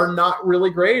usually are not really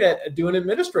great at doing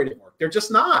administrative work. They're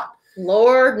just not.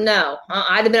 Lord, no.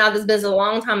 I'd have been out of this business a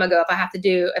long time ago if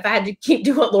I had to keep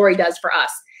doing what Lori does for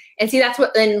us. And see,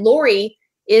 and Lori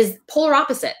is polar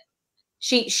opposite.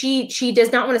 She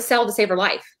does not want to sell to save her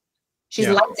life. She's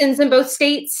licensed in both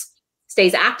states,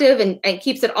 stays active and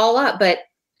keeps it all up. But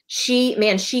she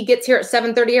gets here at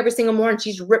 7:30 every single morning.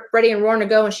 She's ripped, ready, and roaring to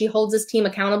go, and she holds this team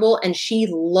accountable, and she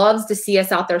loves to see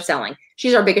us out there selling.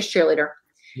 She's our biggest cheerleader.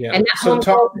 Yeah. And that home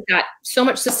has got so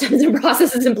much systems and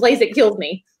processes in place, it kills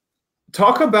me.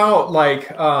 Talk about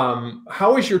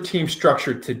how is your team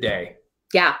structured today?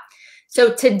 Yeah.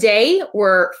 So today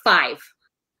we're 5.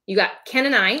 You got Ken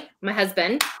and I, my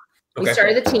husband. We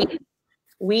started the team.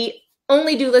 We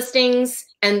only do listings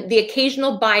and the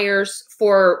occasional buyers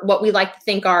for what we like to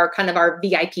think are kind of our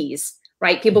VIPs,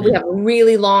 right? People we have a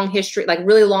really long history, like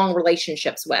really long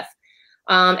relationships with.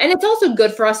 And it's also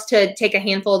good for us to take a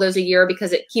handful of those a year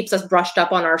because it keeps us brushed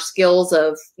up on our skills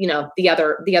of, the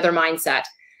other mindset.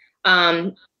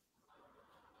 Then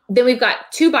we've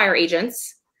got 2 buyer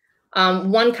agents.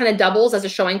 One kind of doubles as a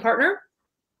showing partner.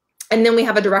 And then we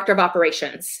have a director of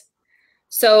operations.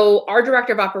 So our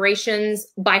director of operations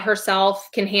by herself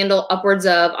can handle upwards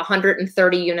of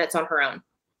 130 units on her own.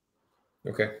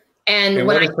 Okay. And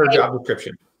what is her job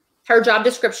description? Her job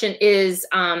description is,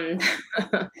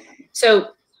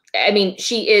 so, I mean,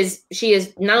 she is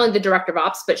not only the director of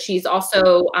ops, but she's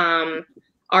also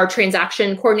our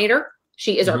transaction coordinator.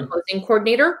 She is our closing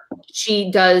coordinator.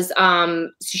 She does,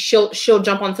 she'll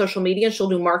jump on social media and she'll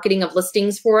do marketing of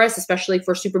listings for us, especially if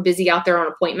we're super busy out there on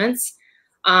appointments.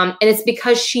 And it's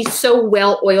because she's so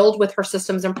well oiled with her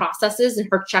systems and processes and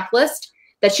her checklist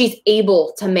that she's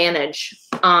able to manage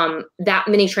that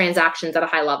many transactions at a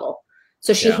high level.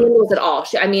 So she handles it all.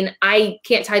 I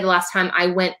can't tell you the last time I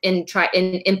went and tried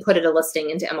and inputted a listing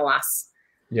into MLS,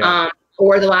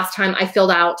 or the last time I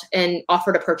filled out and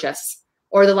offered a purchase.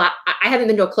 Or I haven't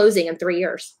been to a closing in 3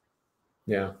 years.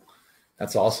 Yeah,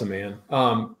 that's awesome, man.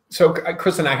 So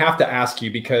Kristin, I have to ask you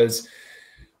because,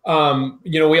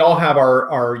 we all have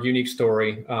our unique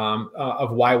story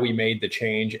of why we made the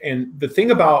change. And the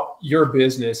thing about your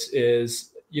business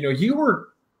is, you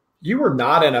were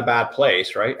not in a bad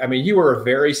place, right? I mean, you were a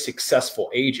very successful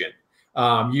agent.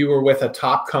 You were with a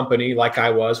top company like I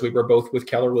was. We were both with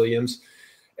Keller Williams.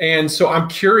 And so I'm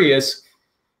curious,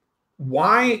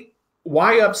 why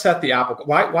upset the apple?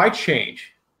 Why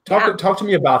change? Talk to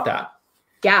me about that.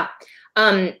 Yeah.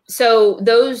 So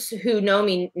those who know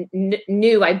me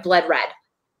knew I bled red.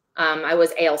 I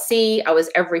was ALC. I was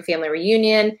every family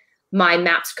reunion. My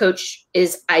MAPS coach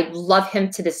I love him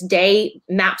to this day.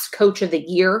 MAPS coach of the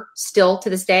year still to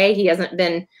this day. He hasn't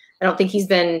been, I don't think he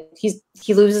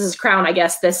loses his crown, I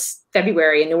guess, this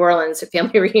February in New Orleans at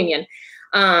family reunion.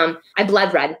 I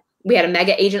bled red. We had a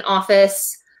mega agent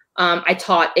office. I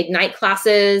taught Ignite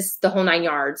classes, the whole 9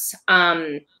 yards.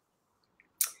 The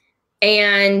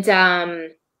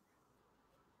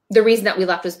reason that we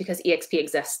left was because EXP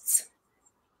exists.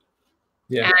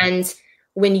 Yeah. And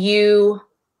when you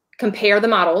compare the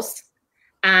models,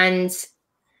 and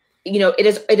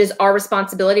it is our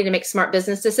responsibility to make smart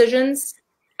business decisions.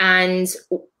 And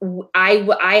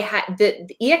I had the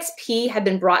EXP had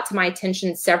been brought to my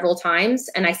attention several times,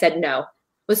 and I said no.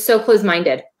 Was so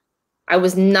closed-minded. I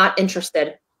was not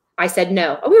interested. I said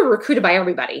no. Oh, we were recruited by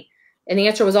everybody, and the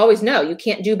answer was always no. You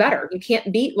can't do better. You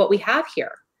can't beat what we have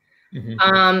here.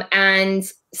 Mm-hmm.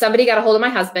 And somebody got a hold of my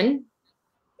husband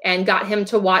and got him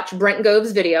to watch Brent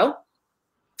Gove's video.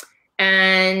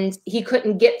 And he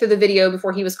couldn't get through the video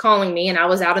before he was calling me, and I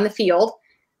was out in the field.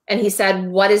 And he said,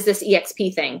 "What is this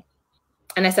EXP thing?"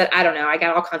 And I said, "I don't know. I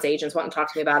got all kinds of agents wanting to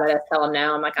talk to me about it." I tell them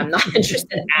no. I'm like, I'm not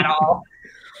interested at all.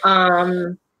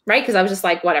 Right? Because I was just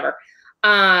like, whatever.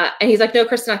 And he's like, "No,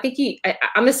 Kristin, I think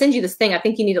I'm going to send you this thing. I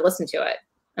think you need to listen to it."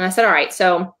 And I said, "All right."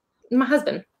 So my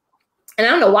husband. And I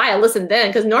don't know why I listened then,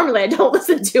 because normally I don't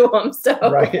listen to him. So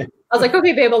right. I was like,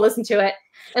 "Okay, babe, I'll listen to it."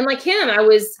 And like him,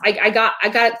 I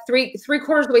got three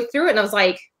quarters of the way through it, and I was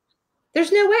like,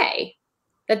 "There's no way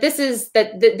that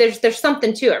there's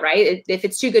something to it, right? If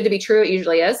it's too good to be true, it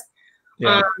usually is."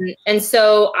 Yeah. And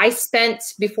so I spent,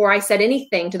 before I said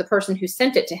anything to the person who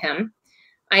sent it to him,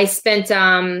 I spent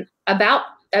about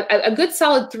a good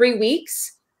solid 3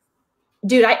 weeks.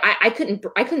 Dude, I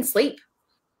couldn't sleep.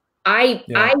 I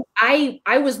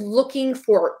was looking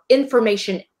for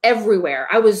information everywhere.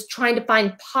 I was trying to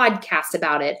find podcasts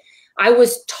about it. I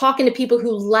was talking to people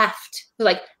who left,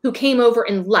 who came over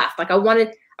and left. Like I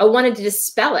wanted to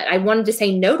dispel it. I wanted to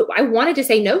say no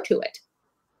to it.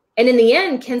 And in the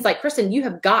end, Ken's like, "Kristin, you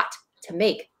have got to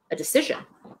make a decision.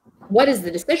 What is the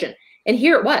decision?" And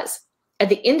here it was. At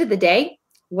the end of the day,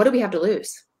 what do we have to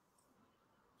lose?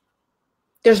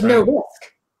 There's no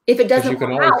risk. If it doesn't, you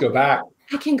can always go back.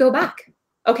 I can go back.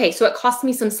 Okay, so it cost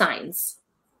me some signs.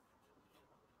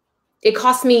 It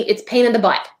cost me, it's pain in the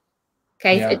butt.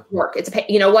 Okay, yeah. It's work. It's a pain.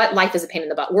 You know what? Life is a pain in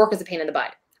the butt. Work is a pain in the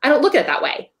butt. I don't look at it that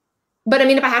way. But I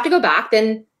mean, if I have to go back,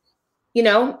 then,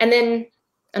 and then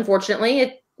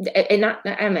unfortunately, I'm not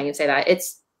going to say that.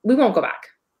 We won't go back.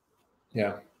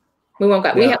 Yeah. We won't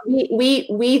go. Yeah.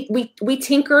 We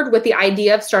tinkered with the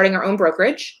idea of starting our own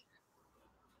brokerage.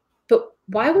 But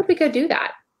why would we go do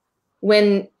that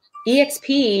when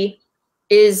EXP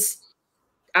is,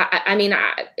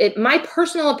 my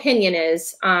personal opinion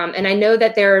is, and I know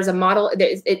that there's a model,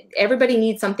 everybody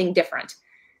needs something different.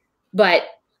 But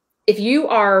if you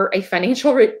are a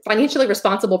financially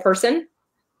responsible person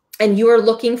and you are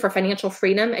looking for financial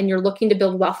freedom and you're looking to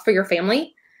build wealth for your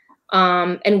family,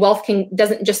 and wealth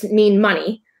doesn't just mean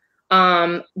money,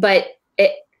 but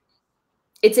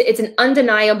it's an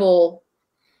undeniable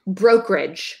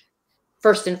brokerage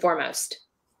first and foremost.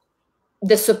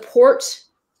 The support,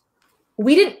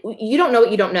 you don't know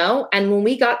what you don't know. And when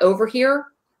we got over here,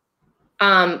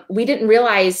 we didn't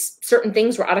realize certain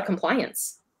things were out of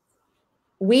compliance.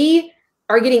 We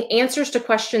are getting answers to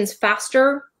questions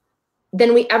faster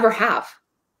than we ever have.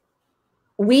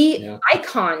 We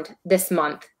iconed this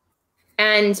month,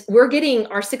 and we're getting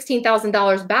our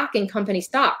 $16,000 back in company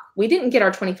stock. We didn't get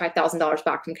our $25,000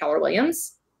 back from Keller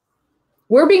Williams.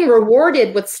 We're being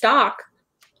rewarded with stock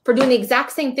for doing the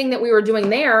exact same thing that we were doing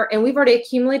there, and we've already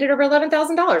accumulated over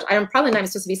 $11,000. I'm probably not even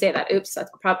supposed to be saying that. Oops,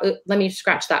 let me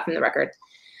scratch that from the record.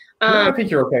 No, I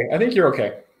think you're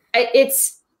okay.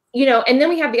 It's, and then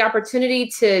we have the opportunity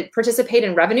to participate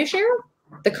in revenue share.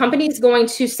 The company's going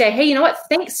to say, "Hey, you know what?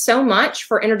 Thanks so much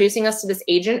for introducing us to this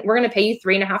agent. We're going to pay you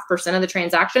 3.5% of the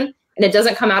transaction," and it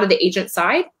doesn't come out of the agent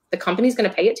side. The company's going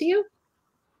to pay it to you.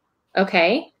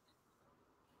 Okay.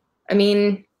 I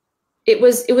mean, it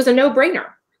was a no-brainer.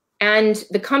 And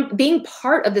being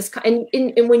part of this, and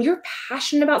when you're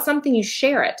passionate about something, you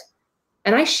share it.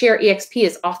 And I share EXP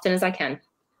as often as I can.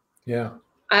 Yeah.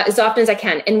 As often as I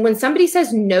can. And when somebody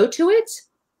says no to it,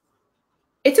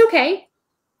 it's okay,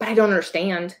 but I don't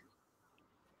understand.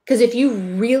 Because if you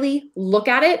really look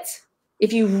at it,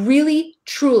 if you really,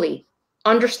 truly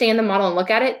understand the model and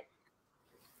look at it,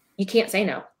 you can't say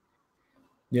no.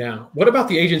 Yeah. What about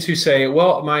the agents who say,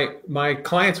 "Well, my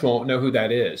clients won't know who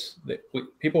that is.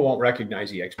 People won't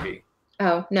recognize EXP."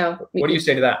 Oh, no. What do you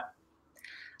say to that?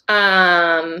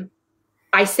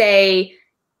 I say,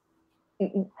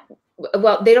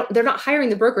 well, they're not hiring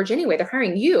the brokerage anyway. They're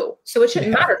hiring you. So it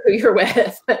shouldn't matter who you're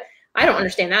with. I don't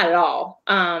understand that at all.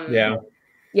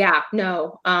 Yeah,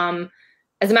 no.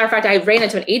 As a matter of fact, I ran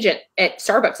into an agent at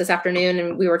Starbucks this afternoon,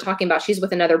 and we were talking about, she's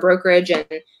with another brokerage, and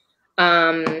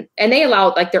And they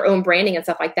allow like their own branding and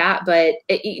stuff like that, but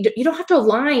you don't have to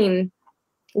align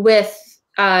with,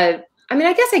 I mean,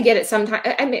 I guess I get it sometimes.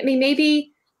 I mean,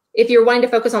 maybe if you're wanting to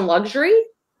focus on luxury,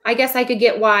 I guess I could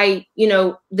get why, you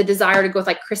know, the desire to go with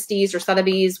like Christie's or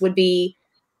Sotheby's would be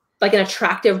like an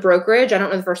attractive brokerage. I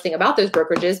don't know the first thing about those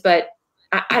brokerages, but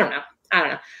I don't know. I don't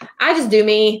know. I just do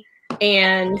me,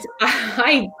 and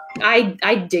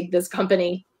I dig this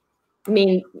company. I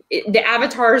mean, the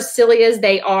avatars, silly as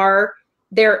they are,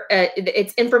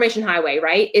 it's information highway,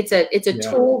 right? It's a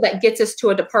tool that gets us to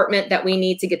a department that we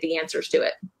need to get the answers to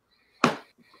it.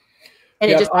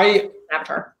 And it just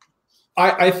avatar.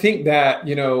 I think that,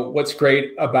 you know, what's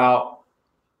great about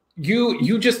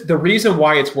you just, the reason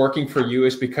why it's working for you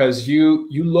is because you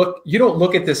don't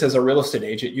look at this as a real estate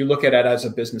agent. You look at it as a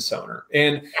business owner.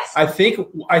 And yes. I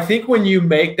think when you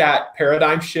make that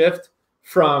paradigm shift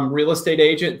from real estate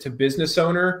agent to business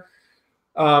owner,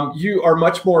 you are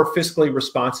much more fiscally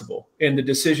responsible in the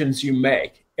decisions you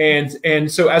make.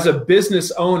 And so as a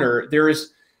business owner,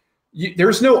 there's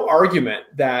no argument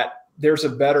that there's a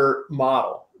better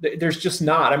model. There's just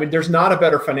not. I mean, there's not a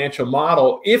better financial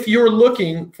model if you're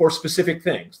looking for specific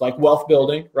things like wealth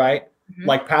building, right? Mm-hmm.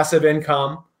 Like passive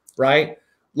income, right?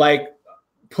 Like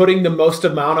putting the most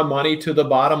amount of money to the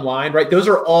bottom line, right? Those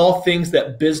are all things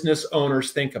that business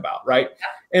owners think about, right?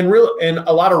 And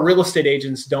a lot of real estate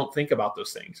agents don't think about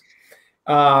those things.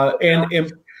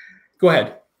 And go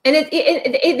ahead. And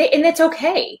it's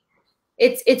okay.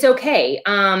 It's okay.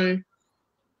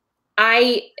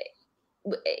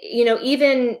 You know,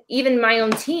 even my own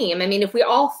team, I mean, if we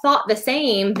all thought the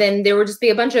same, then there would just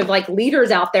be a bunch of like leaders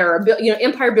out there, or, you know,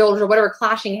 empire builders or whatever,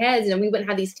 clashing heads, and we wouldn't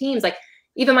have these teams. Like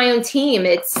even my own team,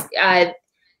 it's,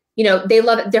 you know, they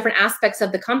love different aspects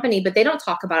of the company, but they don't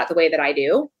talk about it the way that I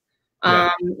do.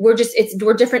 Yeah. We're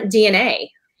different DNA.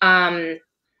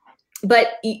 But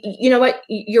you know what?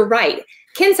 You're right.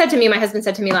 Ken said to me, my husband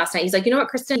said to me last night, he's like, you know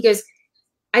what, Kristin? He goes,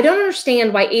 I don't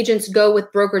understand why agents go with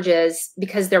brokerages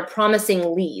because they're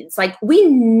promising leads. Like we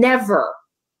never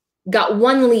got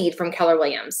one lead from Keller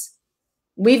Williams.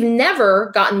 We've never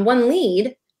gotten one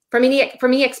lead from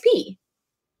EXP.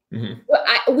 Mm-hmm.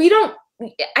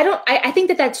 I think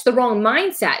that that's the wrong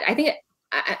mindset. I think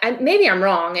maybe I'm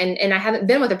wrong, and I haven't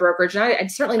been with a brokerage, and I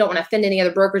certainly don't want to offend any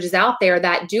other brokerages out there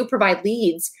that do provide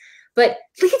leads, but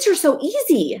leads are so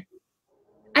easy.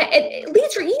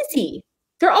 Leads are easy.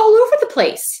 They're all over the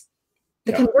place.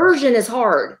 The conversion is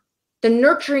hard. The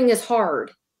nurturing is hard.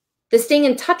 The staying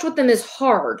in touch with them is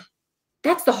hard.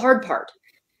 That's the hard part.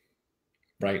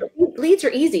 Right. Leads are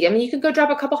easy. I mean, you could go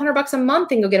drop a couple $100 a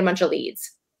month and go get a bunch of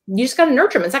leads. You just got to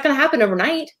nurture them. It's not going to happen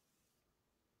overnight.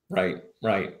 Right.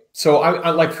 Right. So I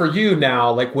like for you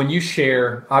now, like when you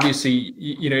share, obviously,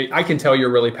 you know, I can tell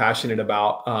you're really passionate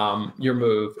about your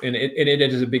move, and it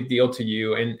is a big deal to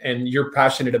you, and you're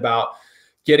passionate about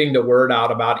getting the word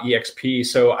out about EXP.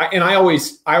 So I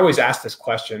always ask this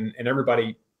question, and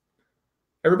everybody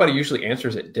usually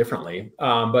answers it differently.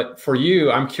 But for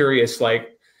you, I'm curious,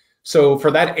 like, so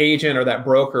for that agent or that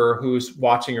broker who's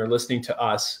watching or listening to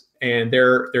us, and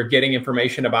they're getting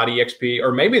information about EXP,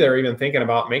 or maybe they're even thinking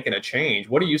about making a change,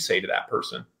 what do you say to that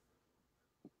person?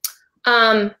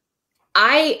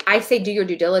 I say do your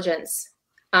due diligence.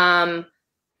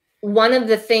 One of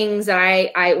the things that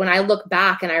I when I look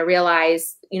back and I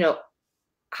realize, you know,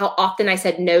 how often I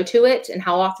said no to it and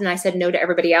how often I said no to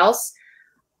everybody else,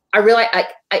 I realize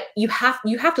you have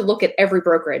to look at every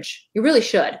brokerage. You really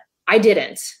should. I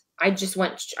didn't. I just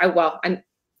went.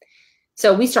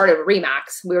 So we started with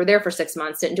Remax. We were there for 6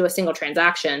 months, didn't do a single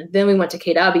transaction. Then we went to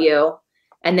KW,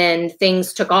 and then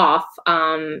things took off.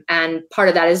 And part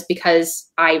of that is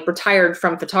because I retired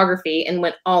from photography and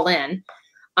went all in.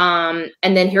 And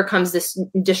then here comes this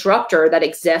disruptor that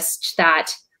exists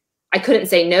that I couldn't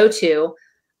say no to.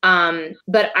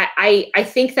 But I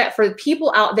think that for the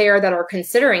people out there that are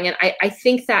considering it, I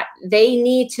think that they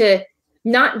need to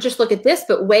not just look at this,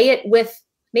 but weigh it with,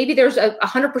 maybe there's a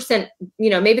 100%, you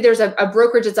know, maybe there's a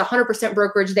brokerage that's 100%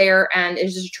 brokerage there and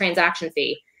it's just a transaction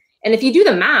fee. And if you do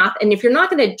the math, and if you're not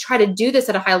going to try to do this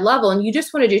at a high level and you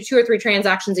just want to do 2 or 3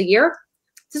 transactions a year,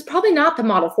 this is probably not the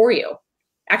model for you.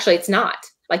 Actually, it's not.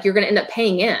 Like, you're going to end up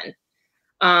paying in.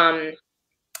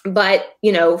 But,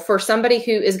 you know, for somebody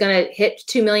who is going to hit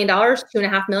 $2 million,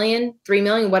 $2.5 million, $3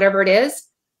 million, whatever it is,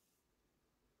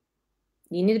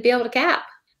 you need to be able to cap.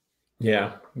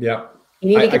 Yeah. Yeah.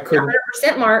 You need to get the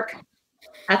 100% mark.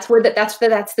 That's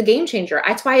the game changer.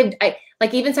 That's why I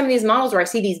like even some of these models where I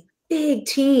see these big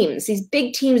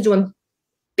teams doing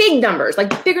big numbers,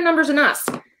 like bigger numbers than us,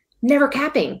 never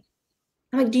capping.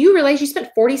 I'm like, do you realize you spent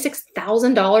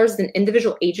 $46,000 as an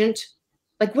individual agent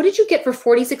Like, what did you get for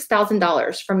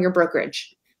 $46,000 from your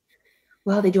brokerage?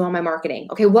 Well, they do all my marketing.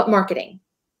 Okay, what marketing?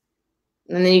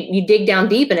 And then you dig down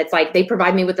deep and it's like, they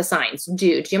provide me with the signs. Dude, do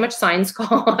you know how much signs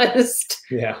cost?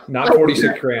 Yeah, not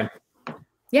 46 grand.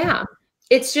 Yeah,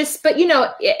 it's just, but you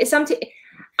know,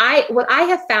 what I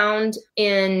have found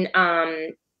in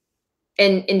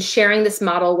sharing this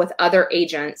model with other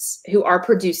agents who are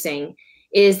producing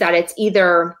is that it's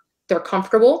either they're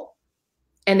comfortable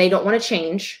and they don't want to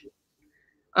change.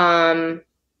 But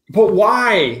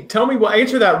why? Tell me,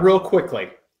 answer that real quickly.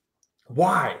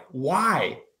 Why?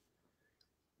 Why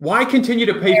continue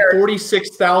to pay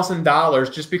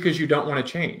 $46,000 just because you don't want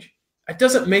to change? It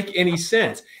doesn't make any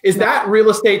sense. Is that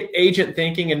real estate agent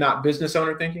thinking and not business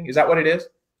owner thinking? Is that what it is?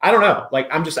 I don't know. Like,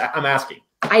 I'm asking.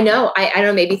 I know. I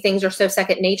know maybe things are so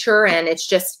second nature and it's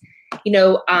just, you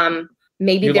know,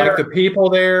 maybe you like the people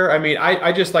there. I mean,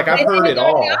 I just like, I've heard it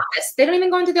all. They don't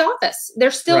even go into the office. They're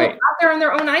still out there on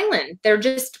their own island. They're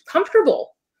just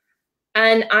comfortable.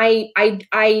 And I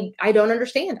don't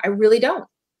understand. I really don't.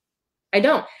 I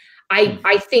don't.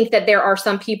 I think that there are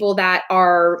some people that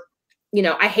are, you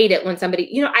know, I hate it when somebody,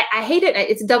 you know, I hate it.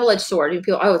 It's a double-edged sword.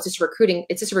 People, oh, it's just recruiting.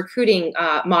 It's just a recruiting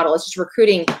model. It's just a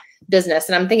recruiting business.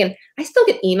 And I'm thinking, I still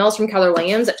get emails from Keller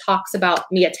Williams that talks about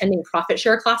me attending profit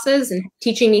share classes and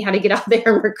teaching me how to get out there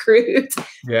and recruit.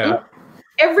 Yeah.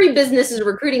 Every business is a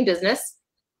recruiting business.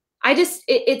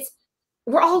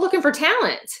 We're all looking for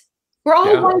talent. We're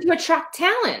all wanting to attract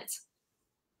talent.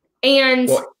 And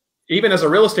even as a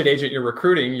real estate agent, you're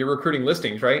recruiting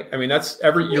listings, right? I mean,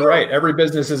 you're right. Every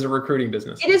business is a recruiting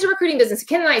business. It is a recruiting business.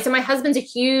 Ken and I, so my husband's a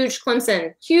huge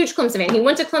Clemson fan. He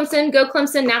went to Clemson, go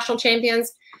Clemson, national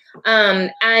champions.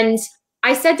 And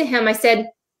I said to him,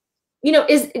 you know,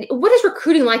 what is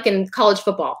recruiting like in college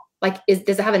football? Like,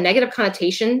 does it have a negative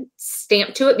connotation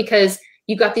stamped to it? Because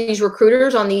you've got these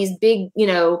recruiters on these big, you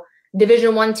know,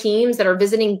 Division I teams that are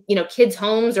visiting, you know, kids'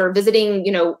 homes or visiting,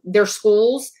 you know, their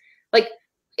schools. Like,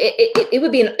 it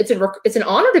would be it's an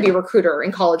honor to be a recruiter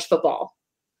in college football.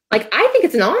 Like, I think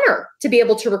it's an honor to be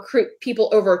able to recruit people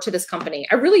over to this company.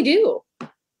 I really do.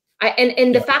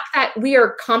 And the fact that we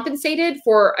are compensated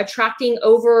for attracting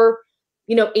over,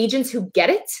 you know, agents who get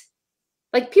it.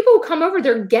 Like, people who come over,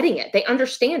 they're getting it. They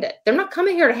understand it. They're not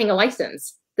coming here to hang a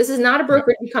license. This is not a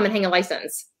brokerage to come and hang a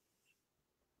license.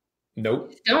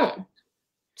 Nope. Don't.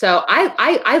 So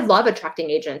I love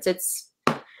attracting agents.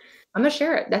 I'm gonna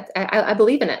share it. I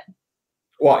believe in it.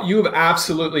 Well, you have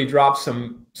absolutely dropped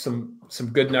some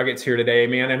good nuggets here today,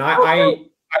 man. And I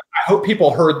hope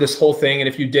people heard this whole thing. And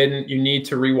if you didn't, you need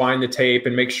to rewind the tape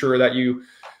and make sure that you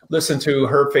listen to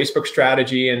her Facebook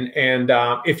strategy. And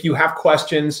if you have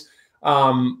questions,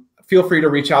 feel free to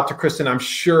reach out to Kristin. I'm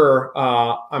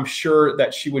sure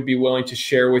that she would be willing to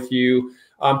share with you.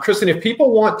 Kristin, if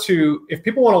people want to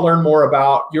learn more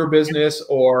about your business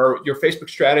or your Facebook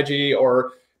strategy,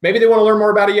 or maybe they want to learn more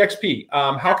about EXP,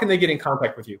 how can they get in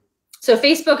contact with you? So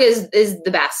Facebook is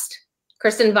the best.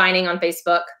 Kristin Vining on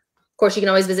Facebook. Of course, you can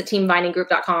always visit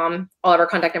teamvininggroup.com. All of our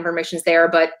contact information is there.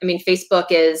 But I mean,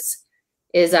 Facebook is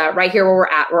right here where we're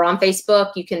at. We're on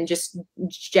Facebook. You can just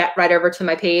jet right over to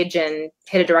my page and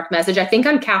hit a direct message. I think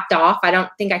I'm capped off. I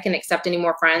don't think I can accept any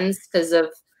more friends because of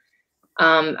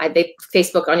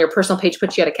Facebook on your personal page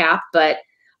puts you at a cap. But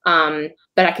I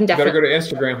can definitely better go to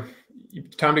Instagram.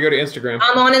 Time to go to Instagram.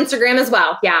 I'm on Instagram as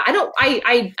well. Yeah,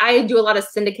 I do a lot of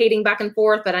syndicating back and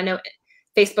forth, but I know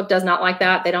Facebook does not like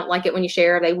that. They don't like it when you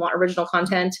share. They want original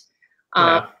content.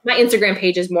 My Instagram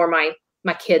page is more my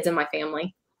kids and my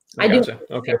family. I do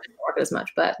okay work as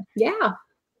much, but yeah.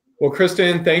 Well,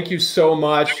 Kristin, thank you so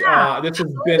much. This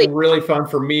has been really fun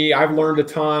for me. I've learned a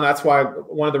ton. That's why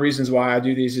one of the reasons why I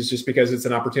do these is just because it's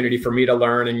an opportunity for me to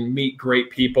learn and meet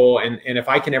great people. And if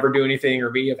I can ever do anything or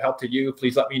be of help to you,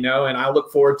 please let me know. And I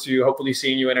look forward to hopefully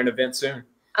seeing you at an event soon.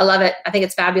 I love it. I think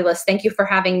it's fabulous. Thank you for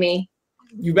having me.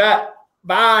 You bet.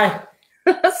 Bye.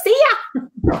 See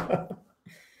ya.